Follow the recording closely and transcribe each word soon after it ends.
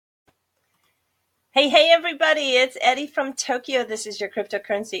Hey, everybody, it's Eddie from Tokyo. This is your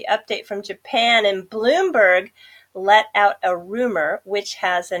cryptocurrency update from Japan. And Bloomberg let out a rumor which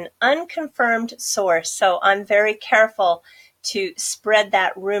has an unconfirmed source. So I'm very careful to spread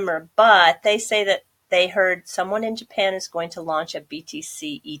that rumor. But they say that they heard someone in Japan is going to launch a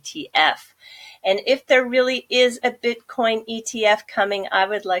BTC ETF. And if there really is a Bitcoin ETF coming, I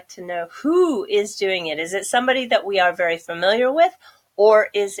would like to know who is doing it. Is it somebody that we are very familiar with? Or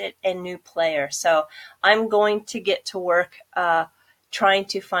is it a new player? So I'm going to get to work trying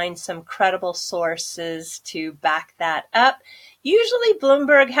to find some credible sources to back that up. Usually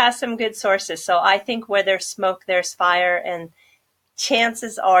Bloomberg has some good sources, so I think where there's smoke, there's fire, and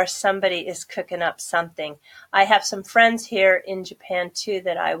chances are somebody is cooking up something. I have some friends here in Japan too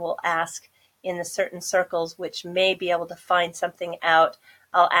that I will ask in the certain circles which may be able to find something out.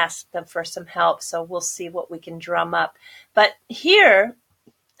 I'll ask them for some help, so we'll see what we can drum up. But here,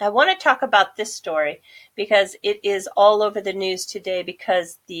 I want to talk about this story because it is all over the news today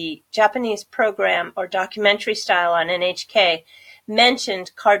because the Japanese program or documentary style on NHK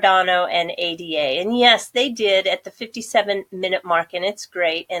mentioned Cardano and ADA. And yes, they did at the 57-minute mark, and it's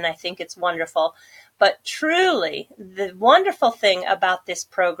great, and I think it's wonderful. But truly, the wonderful thing about this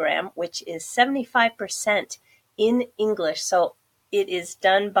program, which is 75% in English, so it is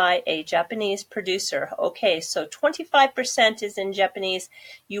done by a Japanese producer. Okay, so 25% is in Japanese.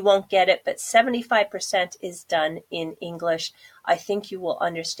 You won't get it, but 75% is done in English. I think you will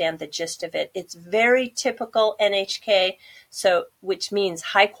understand the gist of it. It's very typical NHK, so which means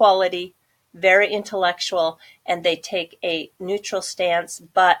high quality, very intellectual, and they take a neutral stance,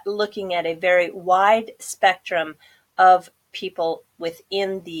 but looking at a very wide spectrum of people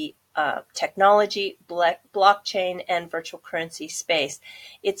within the technology, blockchain, and virtual currency space.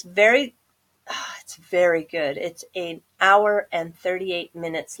 It's very good. It's an hour and 38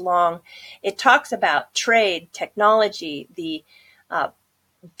 minutes long. It talks about trade, technology, the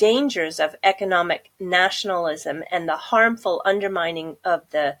dangers of economic nationalism, and the harmful undermining of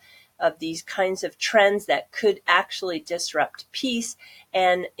these kinds of trends that could actually disrupt peace.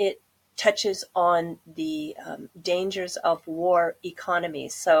 And it touches on the dangers of war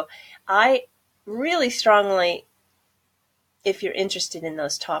economies. So I really strongly, if you're interested in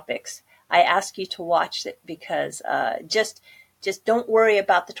those topics, I ask you to watch it because just don't worry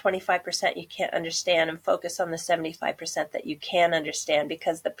about the 25% you can't understand and focus on the 75% that you can understand,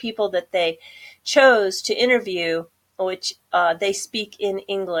 because the people that they chose to interview, which they speak in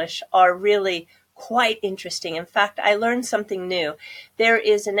English, are really quite interesting. In fact, I learned something new. There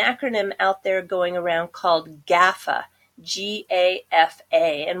is an acronym out there going around called GAFA,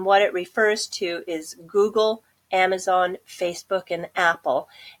 G-A-F-A, and what it refers to is Google, Amazon, Facebook, and Apple.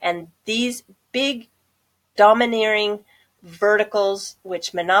 And these big domineering verticals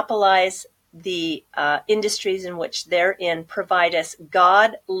which monopolize the industries in which they're in provide us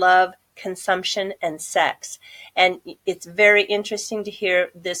God, love, consumption, and sex. And it's very interesting to hear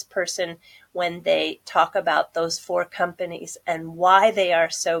this person when they talk about those four companies and why they are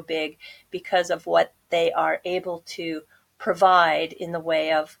so big, because of what they are able to provide in the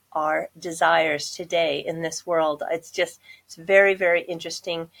way of our desires today in this world. It's very, very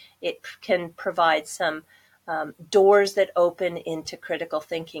interesting. It can provide some doors that open into critical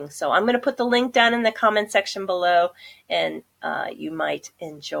thinking. So I'm going to put the link down in the comment section below, and you might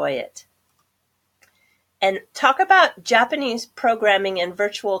enjoy it. And talk about Japanese programming and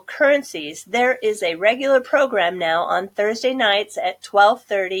virtual currencies. There is a regular program now on Thursday nights at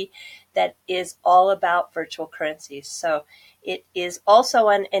 12:30 that is all about virtual currencies. So it is also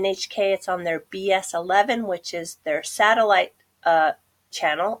on NHK. It's on their BS11, which is their satellite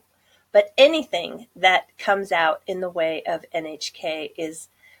channel. But anything that comes out in the way of NHK is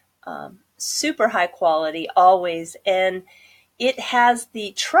super high quality always, and it has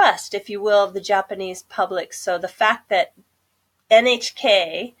the trust, if you will, of the Japanese public. So the fact that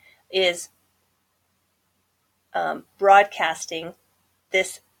NHK is broadcasting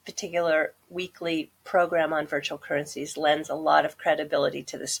this particular weekly program on virtual currencies lends a lot of credibility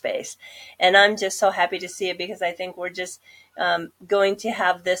to the space. And I'm just so happy to see it, because I think we're just going to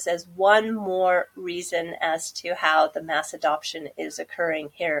have this as one more reason as to how the mass adoption is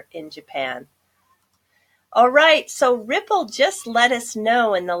occurring here in Japan. All right, so Ripple just let us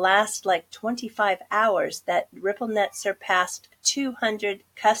know in the last 25 hours that Ripplenet surpassed 200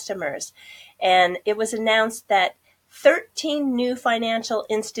 customers. And it was announced that 13 new financial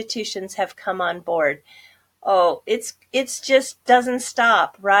institutions have come on board. Oh, it's just doesn't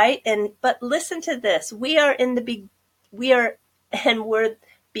stop, right? But listen to this. We're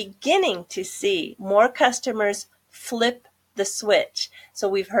beginning to see more customers flip the switch. So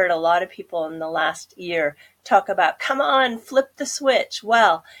we've heard a lot of people in the last year talk about, come on, flip the switch.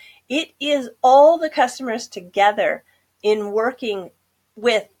 Well, it is all the customers together in working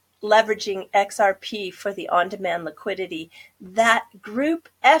with leveraging XRP for the on-demand liquidity. That group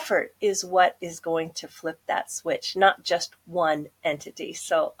effort is what is going to flip that switch, not just one entity.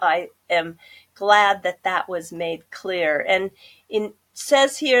 So I am glad that that was made clear. And it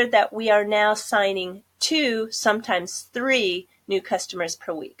says here that we are now signing 2, sometimes 3 new customers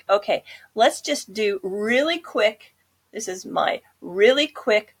per week. Okay, let's just do really quick. This is my really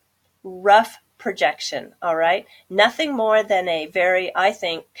quick, rough projection, all right? Nothing more than a very, I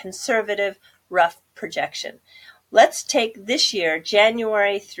think, conservative, rough projection. Let's take this year,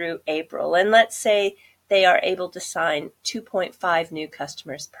 January through April, and let's say they are able to sign 2.5 new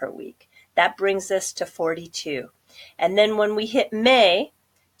customers per week. That brings us to 42. And then when we hit May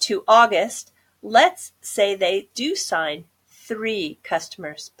to August, let's say they do sign 3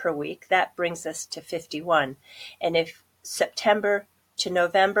 customers per week. That brings us to 51. And if September to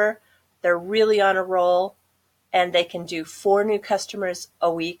November, they're really on a roll and they can do 4 new customers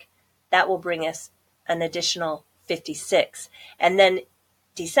a week, that will bring us an additional 56. And then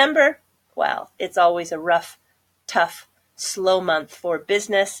December, well, it's always a rough, tough, slow month for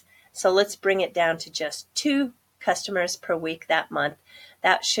business. So let's bring it down to just 2 customers per week that month.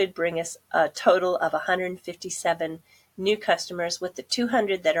 That should bring us a total of 157 new customers with the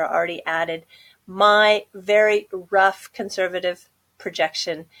 200 that are already added. My very rough conservative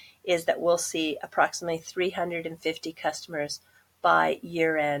projection is that we'll see approximately 350 customers by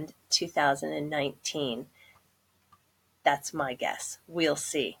year-end 2019. That's my guess. We'll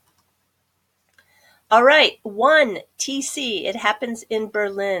see. All right, 1TC. It happens in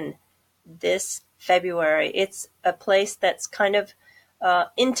Berlin this February. It's a place that's kind of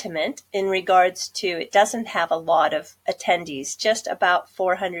intimate in regards to, it doesn't have a lot of attendees, just about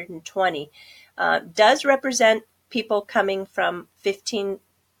 420. Does represent people coming from 15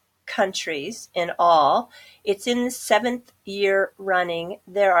 countries in all. It's in the 7th year running.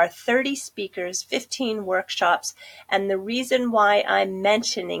 There are 30 speakers, 15 workshops, and the reason why I'm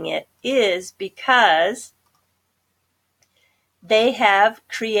mentioning it is because they have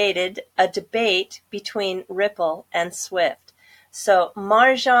created a debate between Ripple and Swift. So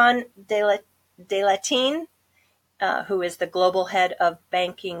Margan Delatinne, who is the global head of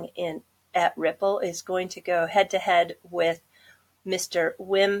banking at Ripple, is going to go head-to-head with Mr.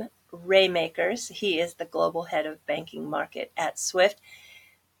 Wim Raymakers. He is the global head of banking market at Swift.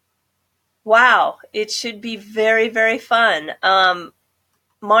 Wow, it should be very, very fun.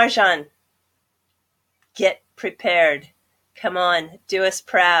 Marjan, get prepared. Come on, do us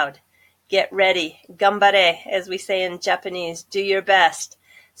proud. Get ready. Gambare, as we say in Japanese, do your best.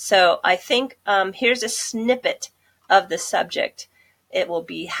 So I think here's a snippet of the subject. It will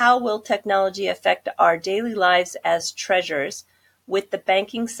be, how will technology affect our daily lives as treasurers, with the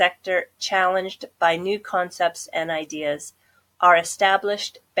banking sector challenged by new concepts and ideas? Are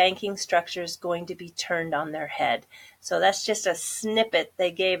established banking structures going to be turned on their head? So that's just a snippet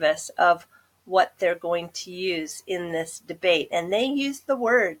they gave us of what they're going to use in this debate. And they use the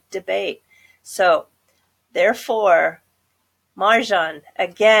word debate. So therefore, Marjan,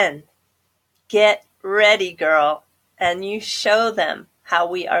 again, get ready, girl, and you show them how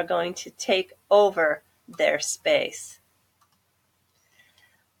we are going to take over their space.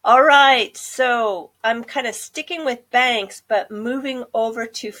 All right, so I'm kind of sticking with banks, but moving over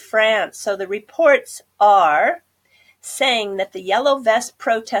to France. So the reports are saying that the yellow vest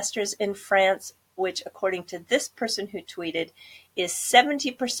protesters in France, which according to this person who tweeted, is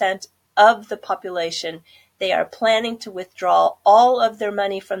 70% of the population, they are planning to withdraw all of their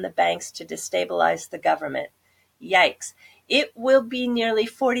money from the banks to destabilize the government. Yikes. It will be nearly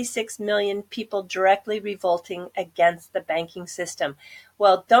 46 million people directly revolting against the banking system.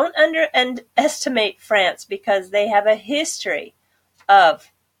 Well, don't underestimate France, because they have a history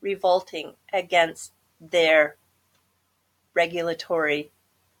of revolting against their regulatory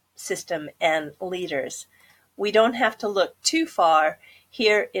system and leaders. We don't have to look too far.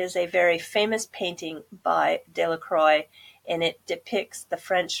 Here is a very famous painting by Delacroix, and it depicts the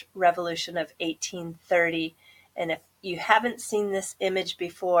French Revolution of 1830. And if you haven't seen this image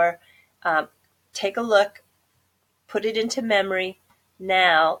before, take a look, put it into memory.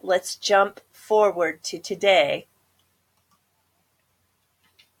 Now, let's jump forward to today.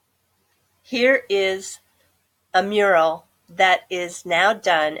 Here is a mural that is now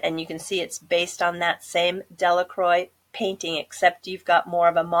done, and you can see it's based on that same Delacroix painting, except you've got more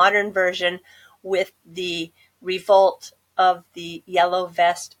of a modern version with the revolt of the yellow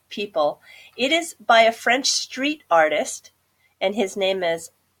vest people. It is by a French street artist, and his name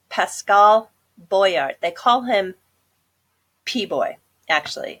is Pascal Boyard. They call him P-Boy,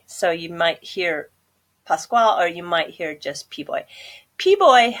 actually. So you might hear Pasquale, or you might hear just P-Boy.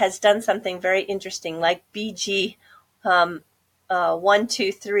 P-Boy has done something very interesting, like BG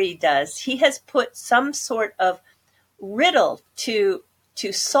 123 does. He has put some sort of riddle to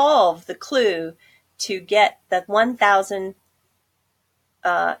solve the clue to get that 1,000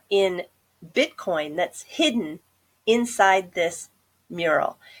 in Bitcoin that's hidden inside this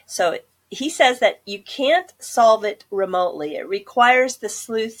mural. So he says that you can't solve it remotely. It requires the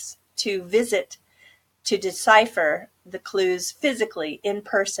sleuths to visit to decipher the clues physically in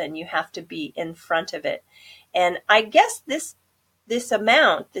person. You have to be in front of it. And I guess this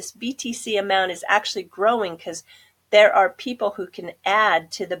amount, this BTC amount, is actually growing because there are people who can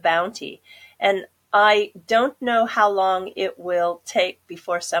add to the bounty. And I don't know how long it will take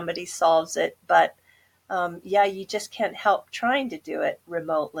before somebody solves it, but yeah, you just can't help trying to do it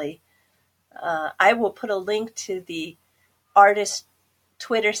remotely. I will put a link to the artist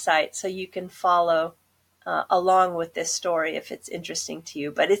Twitter site so you can follow along with this story if it's interesting to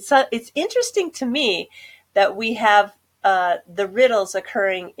you. But it's interesting to me that we have the riddles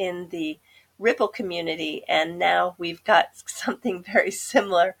occurring in the Ripple community, and now we've got something very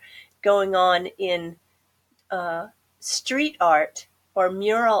similar going on in street art or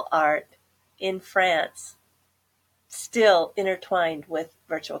mural art in France, still intertwined with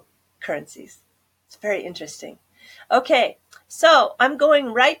virtual currencies. It's very interesting. Okay, so I'm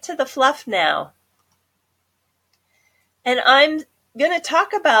going right to the fluff now. And I'm going to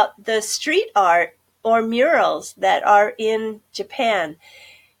talk about the street art or murals that are in Japan.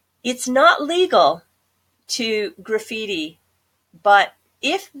 It's not legal to graffiti, but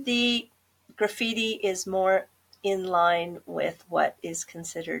if the graffiti is more in line with what is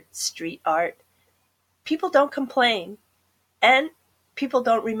considered street art, people don't complain and people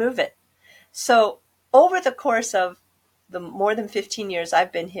don't remove it. So over the course of the more than 15 years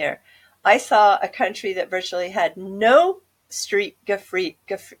I've been here, I saw a country that virtually had no street graffiti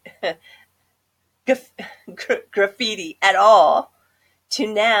at all,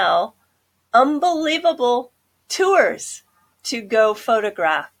 to now unbelievable tours to go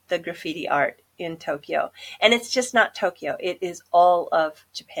photograph the graffiti art in Tokyo. And it's just not Tokyo. It is all of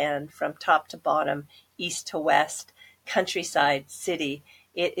Japan from top to bottom, east to west, countryside, city.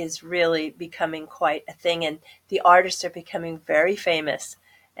 It is really becoming quite a thing, and the artists are becoming very famous.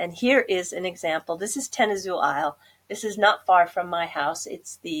 And here is an example. This is Tenazu Isle. This is not far from my house.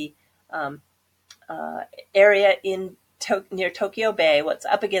 It's the area near Tokyo Bay, what's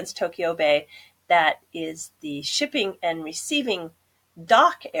up against Tokyo Bay, that is the shipping and receiving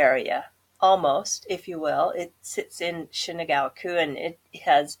dock area, almost, if you will. It sits in Shinagawa-ku, and it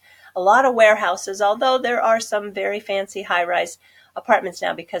has a lot of warehouses, although there are some very fancy high-rise apartments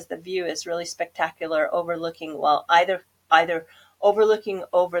now because the view is really spectacular, overlooking, well, either overlooking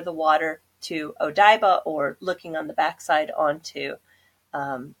over the water to Odaiba or looking on the backside onto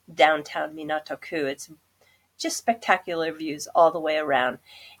downtown Minato-ku. It's just spectacular views all the way around.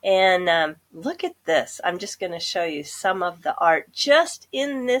 And look at this. I'm just going to show you some of the art just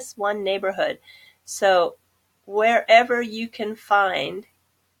in this one neighborhood. So wherever you can find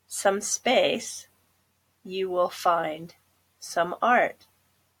some space, you will find some art.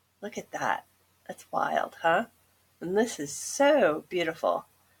 Look at that. That's wild, huh? And this is so beautiful.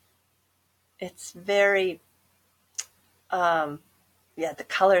 It's very, yeah, the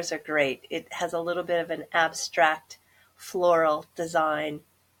colors are great. It has a little bit of an abstract floral design.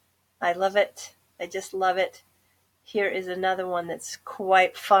 I love it. I just love it. Here is another one that's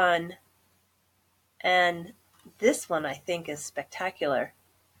quite fun. And this one I think is spectacular.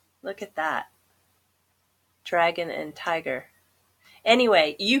 Look at that. Dragon and tiger.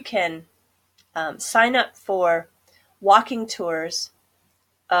 Anyway, you can sign up for walking tours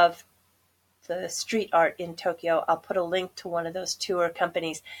of the street art in Tokyo. I'll put a link to one of those tour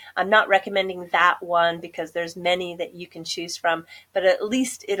companies. I'm not recommending that one because there's many that you can choose from, but at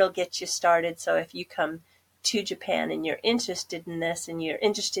least it'll get you started. So if you come to Japan and you're interested in this and you're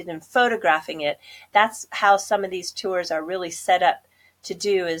interested in photographing it, that's how some of these tours are really set up to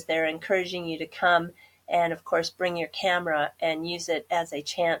do, is they're encouraging you to come and, of course, bring your camera and use it as a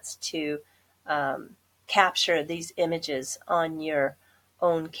chance to capture these images on your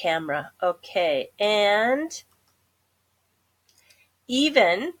own camera. Okay, and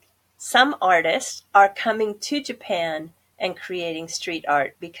even some artists are coming to Japan and creating street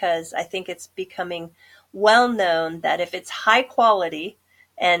art because I think it's becoming well known that if it's high quality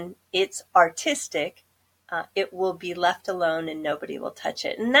and it's artistic, it will be left alone and nobody will touch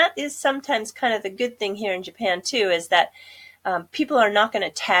it. And that is sometimes kind of the good thing here in Japan too, is that people are not going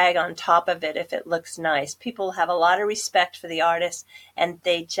to tag on top of it if it looks nice. People have a lot of respect for the artist, and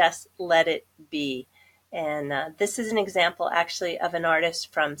they just let it be. And this is an example, actually, of an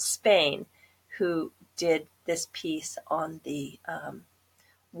artist from Spain who did this piece on the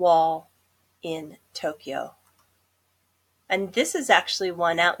wall in Tokyo. And this is actually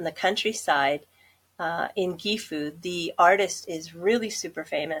one out in the countryside in Gifu. The artist is really super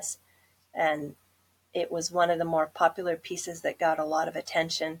famous, and it was one of the more popular pieces that got a lot of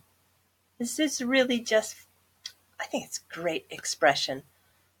attention. This is really just, I think it's great expression,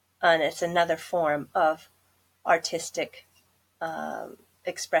 and it's another form of artistic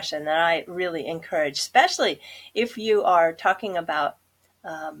expression that I really encourage, especially if you are talking about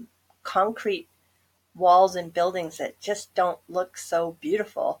concrete walls and buildings that just don't look so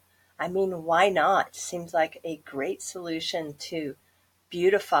beautiful. I mean, why not? Seems like a great solution to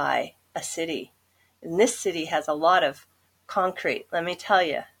beautify a city. And this city has a lot of concrete, let me tell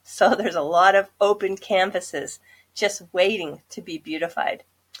you. So there's a lot of open canvases just waiting to be beautified.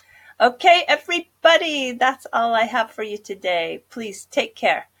 Okay, everybody, that's all I have for you today. Please take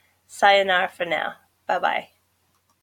care. Sayonara for now. Bye-bye.